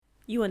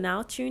You are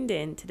now tuned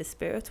in to the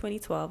Spirit of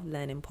 2012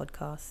 Learning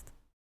Podcast.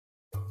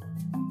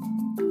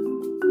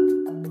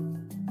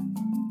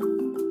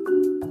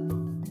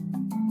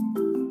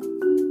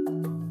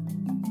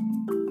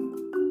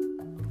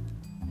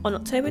 On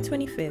October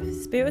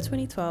 25th, Spirit of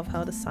 2012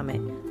 held a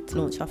summit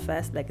to launch our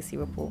first legacy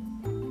report.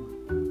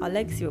 Our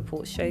legacy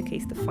report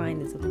showcased the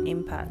findings of the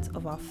impact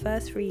of our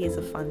first 3 years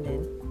of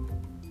funding.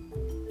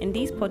 In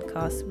these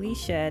podcasts, we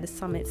share the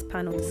summit's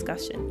panel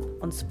discussion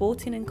on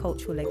sporting and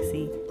cultural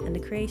legacy and the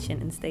creation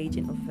and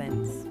staging of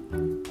events.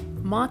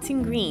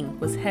 Martin Green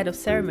was Head of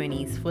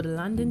Ceremonies for the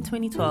London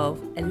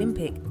 2012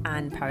 Olympic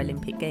and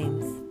Paralympic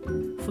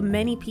Games. For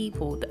many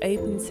people, the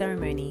opening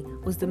ceremony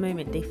was the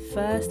moment they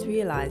first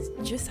realised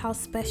just how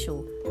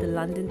special the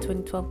London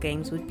 2012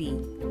 Games would be.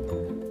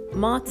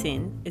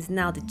 Martin is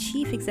now the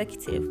Chief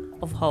Executive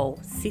of Hull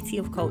City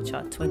of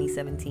Culture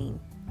 2017.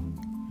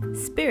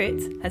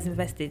 Spirit has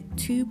invested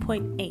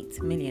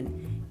 2.8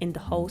 million in the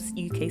Hull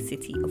UK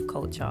City of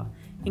Culture,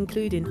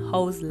 including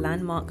Hull's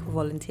landmark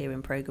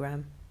volunteering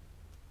programme.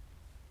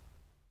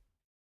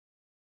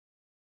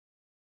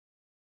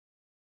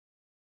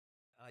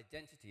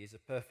 Identity is a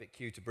perfect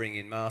cue to bring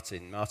in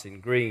Martin. Martin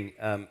Green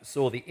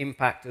saw the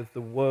impact of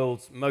the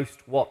world's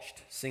most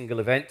watched single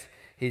event,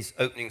 his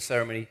opening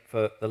ceremony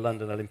for the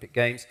London Olympic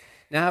Games.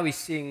 Now he's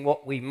seeing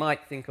what we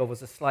might think of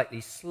as a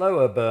slightly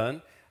slower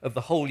burn of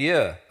the whole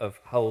year of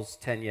Hull's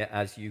tenure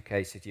as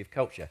UK City of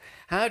Culture.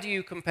 How do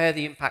you compare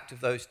the impact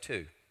of those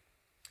two?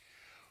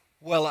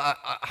 Well,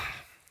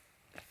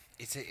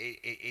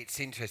 it's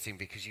interesting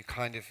because you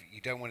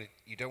don't want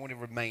to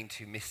remain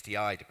too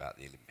misty-eyed about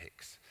the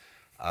Olympics,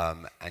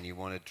 and you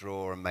want to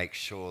draw and make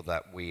sure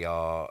that we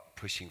are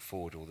pushing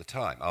forward all the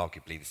time.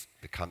 Arguably,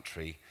 the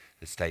country,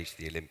 the stage of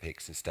the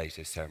Olympics and stage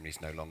of ceremonies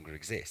no longer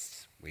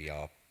exists. We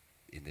are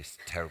in this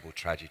terrible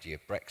tragedy of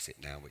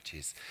Brexit now, which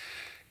is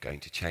going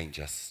to change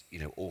us,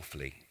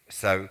 awfully.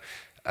 So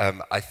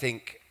I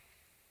think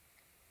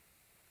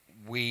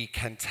we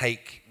can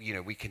take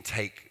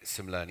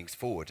some learnings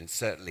forward, and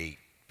certainly,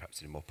 perhaps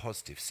in a more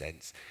positive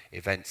sense,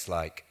 events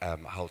like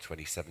Hull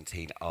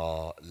 2017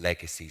 are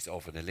legacies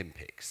of an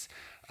Olympics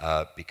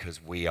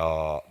because we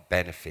are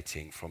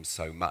benefiting from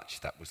so much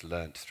that was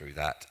learnt through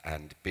that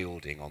and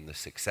building on the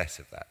success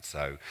of that.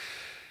 So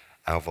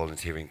our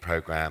volunteering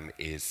programme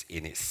is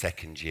in its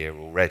second year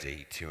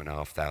already,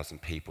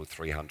 2,500 people,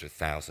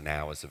 300,000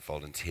 hours of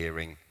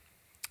volunteering,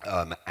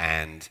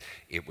 and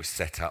it was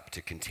set up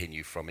to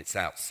continue from its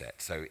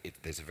outset. So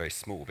there's a very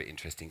small but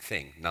interesting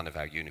thing. None of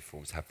our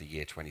uniforms have the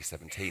year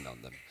 2017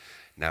 on them.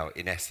 Now,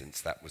 in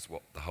essence, that was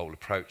what the whole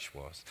approach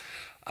was.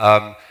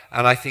 And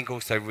I think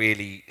also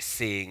really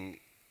seeing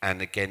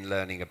and again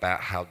learning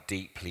about how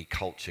deeply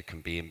culture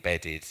can be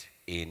embedded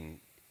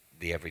in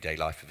the everyday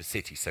life of a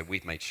city. So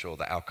we've made sure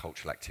that our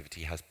cultural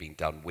activity has been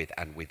done with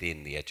and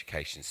within the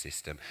education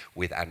system,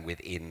 with and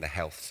within the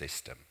health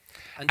system.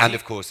 And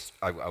of course,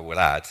 I will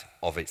add,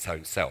 of its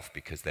own self,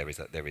 because there is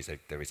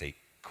a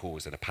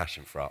cause and a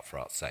passion for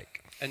art's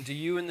sake. And do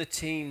you and the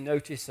team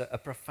notice a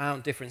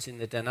profound difference in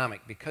the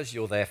dynamic because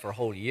you're there for a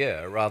whole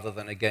year rather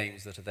than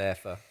games that are there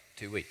for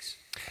 2 weeks?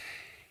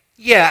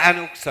 Yeah, and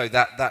also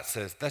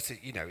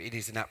it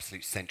is an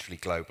absolute central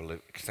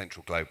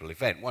global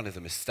event. One of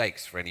the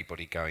mistakes for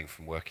anybody going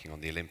from working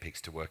on the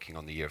Olympics to working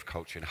on the Year of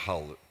Culture in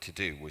Hull to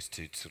do was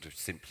to sort of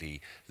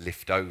simply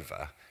lift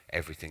over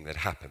everything that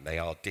happened. They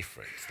are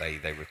different.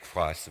 They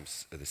require some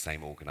of the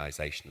same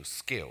organisational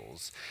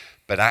skills.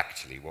 But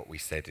actually what we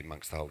said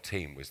amongst the whole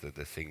team was that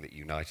the thing that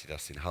united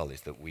us in Hull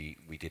is that we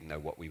didn't know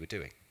what we were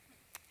doing.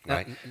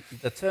 Right. Now,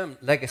 the term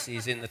legacy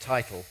is in the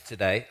title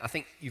today. I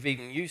think you've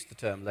even used the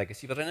term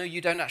legacy, but I know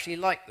you don't actually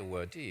like the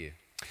word, do you?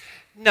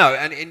 No,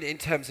 and in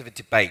terms of a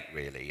debate,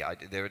 really,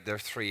 there are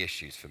three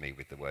issues for me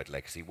with the word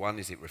legacy. One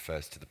is it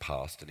refers to the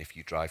past, and if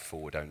you drive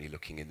forward only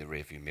looking in the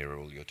rearview mirror,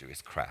 all you'll do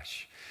is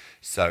crash.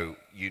 So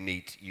you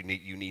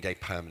need a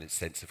permanent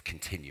sense of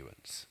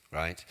continuance,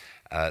 right?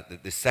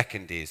 The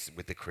second is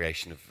with the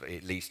creation of,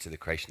 it leads to the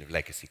creation of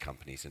legacy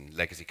companies, and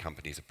legacy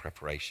companies are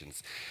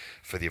preparations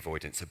for the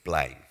avoidance of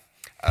blame.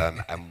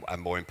 And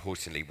more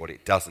importantly, what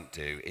it doesn't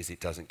do is it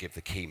doesn't give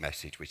the key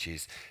message, which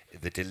is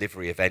the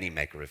delivery of any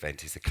mega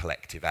event is a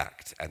collective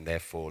act, and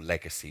therefore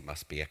legacy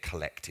must be a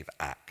collective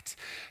act.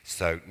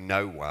 So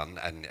no one,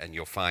 and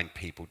you'll find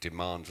people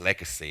demand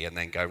legacy and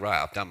then go,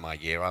 right, I've done my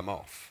year, I'm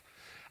off.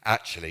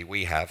 Actually,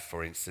 we have,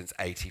 for instance,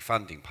 80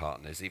 funding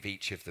partners. If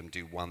each of them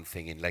do one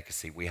thing in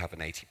legacy, we have an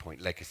 80-point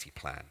legacy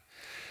plan.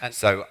 And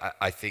so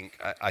I think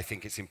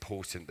it's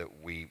important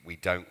that we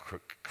don't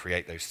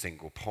create those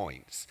single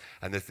points.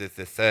 And the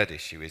third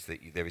issue is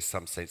that there is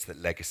some sense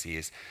that legacy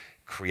is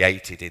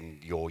created in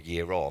your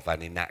year of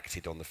and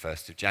enacted on the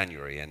 1st of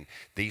January. And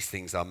these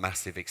things are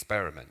massive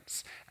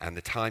experiments. And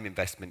the time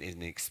investment in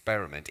an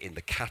experiment, in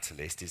the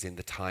catalyst, is in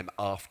the time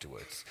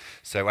afterwards.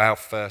 So our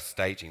first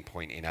staging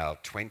point in our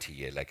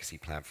 20-year legacy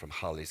plan from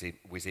Hull is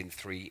within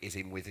 3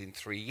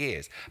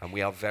 years. And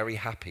we are very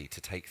happy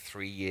to take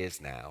 3 years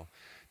now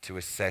to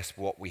assess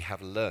what we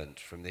have learned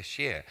from this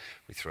year.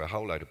 We threw a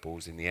whole load of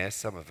balls in the air.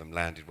 Some of them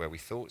landed where we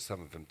thought,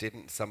 some of them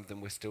didn't, some of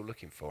them we're still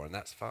looking for, and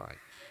that's fine.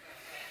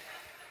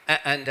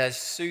 And as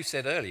Sue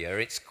said earlier,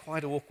 it's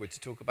quite awkward to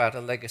talk about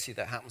a legacy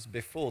that happens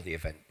before the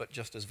event, but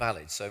just as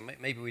valid. So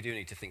maybe we do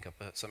need to think up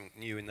something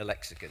new in the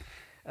lexicon.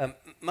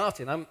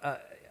 Martin, I'm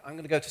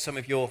going to go to some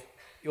of your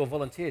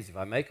volunteers, if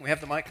I may. Can we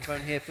have the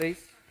microphone here,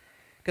 please?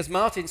 Because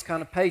Martin's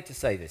kind of paid to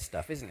say this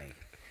stuff, isn't he?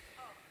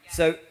 Oh, yeah.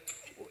 So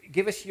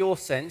give us your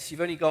sense. You've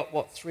only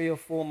got, 3 or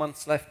 4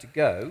 months left to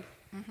go.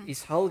 Mm-hmm.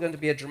 Is Hull going to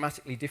be a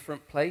dramatically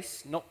different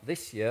place? Not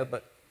this year,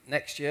 but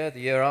next year,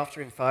 the year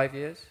after, in 5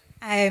 years?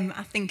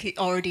 I think it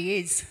already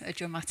is a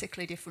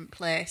dramatically different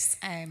place.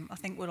 I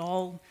think we'll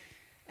all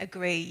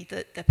agree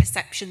that the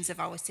perceptions of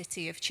our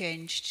city have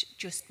changed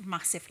just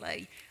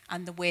massively,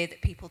 and the way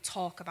that people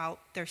talk about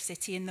their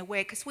city, and the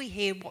way, because we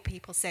hear what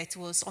people say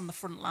to us on the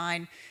front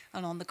line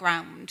and on the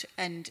ground,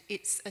 and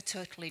it's a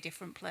totally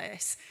different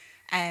place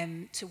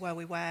to where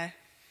we were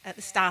at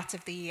the start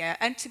of the year.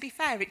 And to be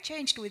fair, it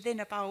changed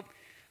within about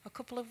a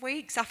couple of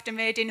weeks after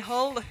Made in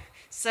Hull.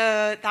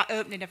 So that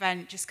opening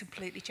event just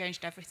completely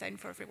changed everything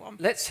for everyone.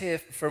 Let's hear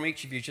from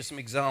each of you just some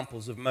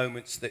examples of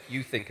moments that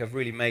you think have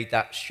really made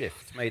that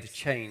shift, made a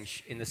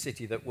change in the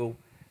city that will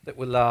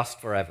last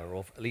forever,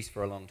 or at least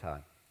for a long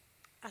time.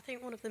 I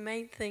think one of the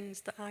main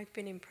things that I've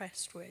been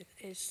impressed with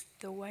is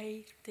the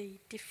way the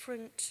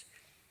different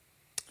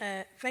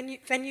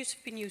venues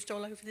have been used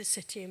all over the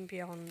city and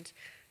beyond.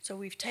 So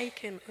we've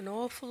taken an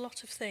awful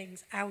lot of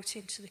things out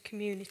into the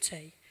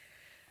community.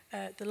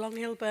 The Long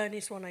Hill Burn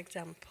is one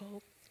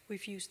example.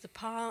 We've used the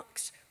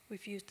parks,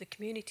 we've used the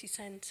community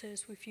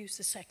centres, we've used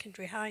the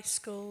secondary high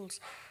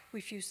schools,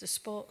 we've used the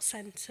sports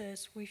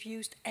centres, we've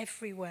used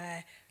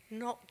everywhere,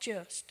 not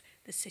just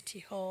the City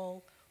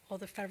Hall or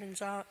the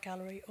Ferrens Art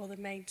Gallery or the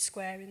main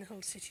square in the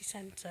Hull City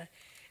Centre.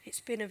 It's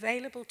been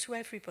available to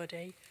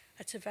everybody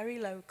at a very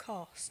low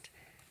cost.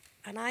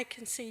 And I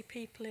can see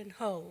people in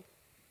Hull,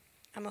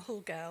 I'm a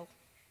Hull girl,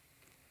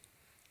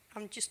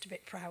 I'm just a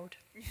bit proud.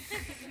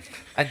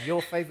 And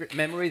your favourite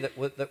memory that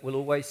will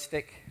always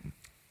stick?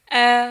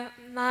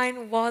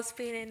 Mine was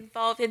being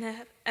involved in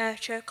a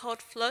show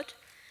called Flood,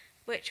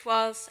 which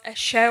was a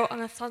show on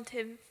a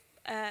pontoon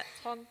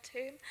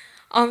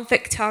on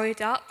Victoria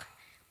Dock,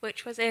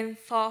 which was in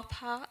 4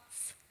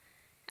 parts,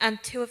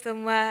 and 2 of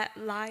them were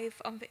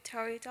live on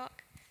Victoria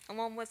Dock, and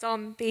one was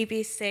on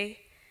BBC,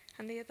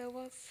 and the other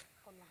was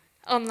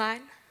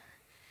online.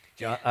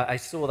 Yeah, I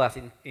saw that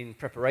in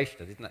preparation.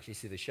 I didn't actually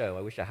see the show.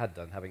 I wish I had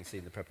done, having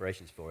seen the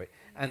preparations for it.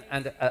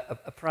 And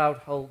a proud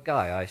Hull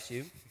guy, I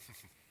assume?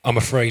 I'm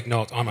afraid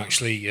not. I'm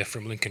actually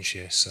from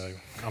Lincolnshire, so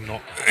I'm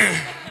not.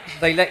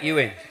 They let you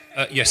in?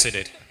 Yes, they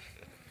did.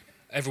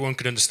 Everyone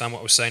could understand what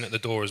I was saying at the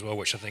door as well,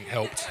 which I think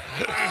helped.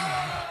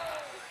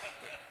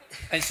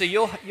 And so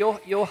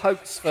your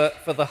hopes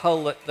for the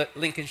Hull that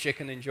Lincolnshire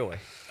can enjoy?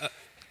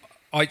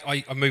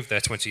 I moved there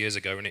 20 years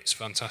ago, and it's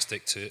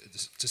fantastic to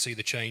see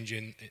the change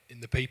in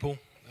the people.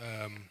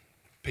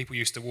 People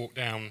used to walk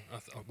down,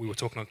 we were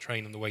talking on the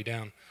train on the way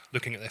down,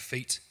 looking at their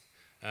feet,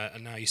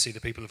 and now you see the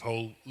people of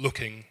Hull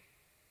looking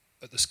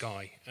at the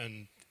sky,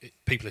 and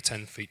people are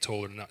 10 feet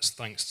taller, and that's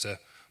thanks to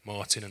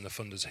Martin and the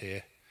funders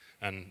here,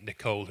 and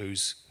Nicole,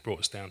 who's brought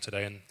us down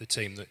today, and the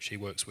team that she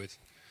works with.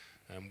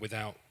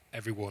 Without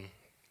everyone,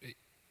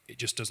 it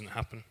just doesn't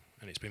happen,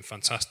 and it's been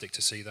fantastic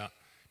to see that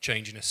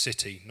change in a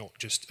city, not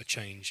just a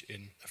change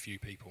in a few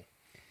people.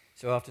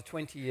 So after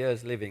 20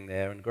 years living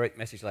there and a great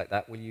message like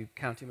that, will you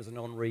count him as an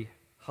honorary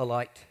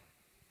Hullite?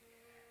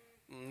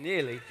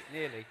 Nearly.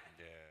 Yeah.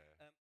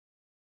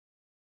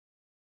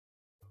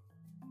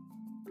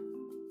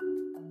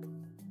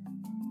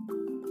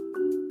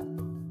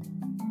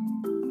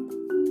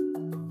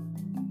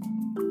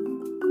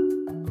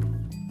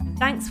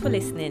 Thanks for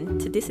listening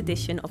to this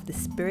edition of the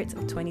Spirit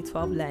of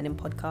 2012 Learning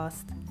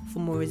Podcast. For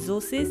more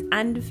resources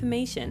and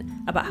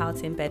information about how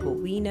to embed what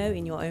we know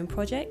in your own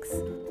projects,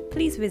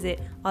 please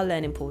visit our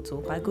learning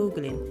portal by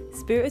Googling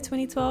Spirit of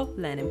 2012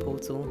 Learning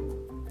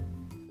Portal.